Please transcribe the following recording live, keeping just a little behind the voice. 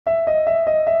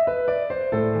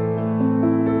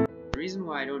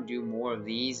I don't do more of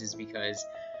these is because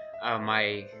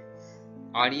my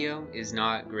audio is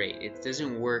not great. It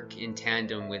doesn't work in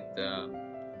tandem with the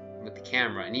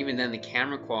camera, and even then the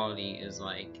camera quality is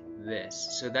like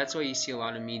this. So that's why you see a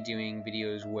lot of me doing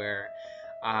videos where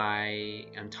I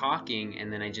am talking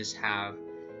and then I just have,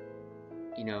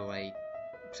 you know, like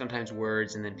sometimes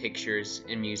words and then pictures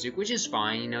and music, which is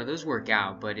fine, you know, those work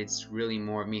out, but it's really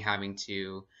more of me having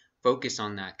to focus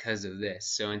on that because of this.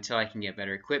 So until I can get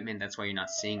better equipment, that's why you're not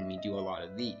seeing me do a lot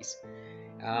of these.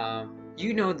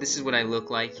 You know, this is what I look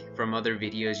like from other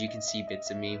videos. You can see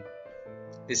bits of me.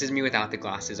 This is me without the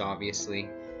glasses, obviously.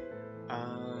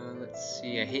 Let's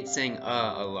see, I hate saying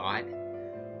a lot.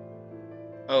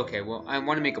 Okay, well, I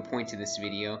want to make a point to this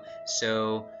video.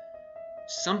 So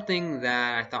something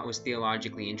that I thought was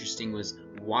theologically interesting was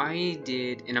why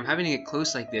did, and I'm having to get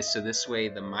close like this so this way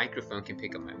the microphone can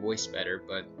pick up my voice better,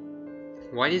 but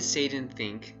why did Satan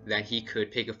think that he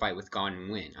could pick a fight with God and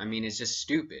win? I mean, it's just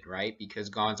stupid, right? Because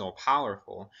God's all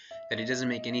powerful, that it doesn't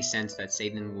make any sense that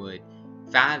Satan would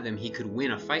fathom he could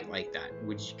win a fight like that.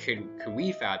 Could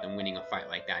we fathom winning a fight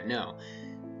like that? No.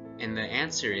 And the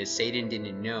answer is Satan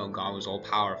didn't know God was all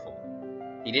powerful.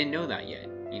 He didn't know that yet.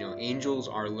 You know, angels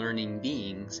are learning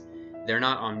beings. They're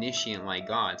not omniscient like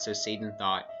God. So Satan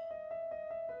thought,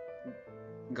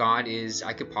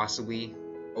 I could possibly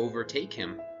overtake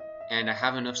him. And I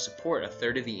have enough support. A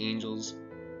third of the angels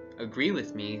agree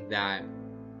with me that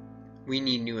we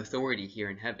need new authority here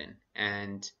in heaven.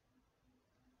 And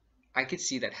I could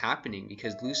see that happening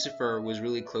because Lucifer was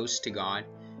really close to God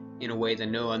in a way that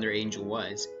no other angel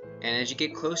was. And as you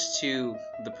get close to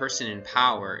the person in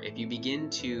power, if you begin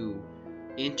to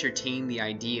entertain the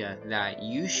idea that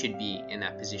you should be in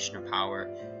that position of power,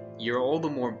 you're all the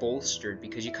more bolstered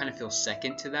because you kind of feel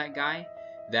second to that guy,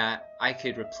 that I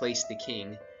could replace the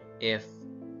king if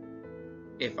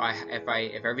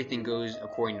everything goes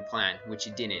according to plan, which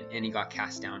it didn't, and he got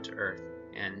cast down to earth.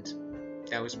 And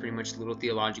that was pretty much the little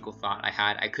theological thought I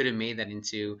had. I could have made that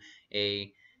into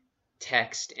a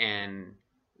text and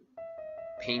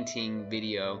painting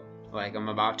video, like I'm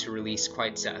about to release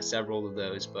quite several of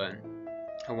those, but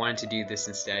I wanted to do this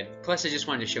instead. Plus I just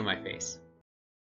wanted to show my face.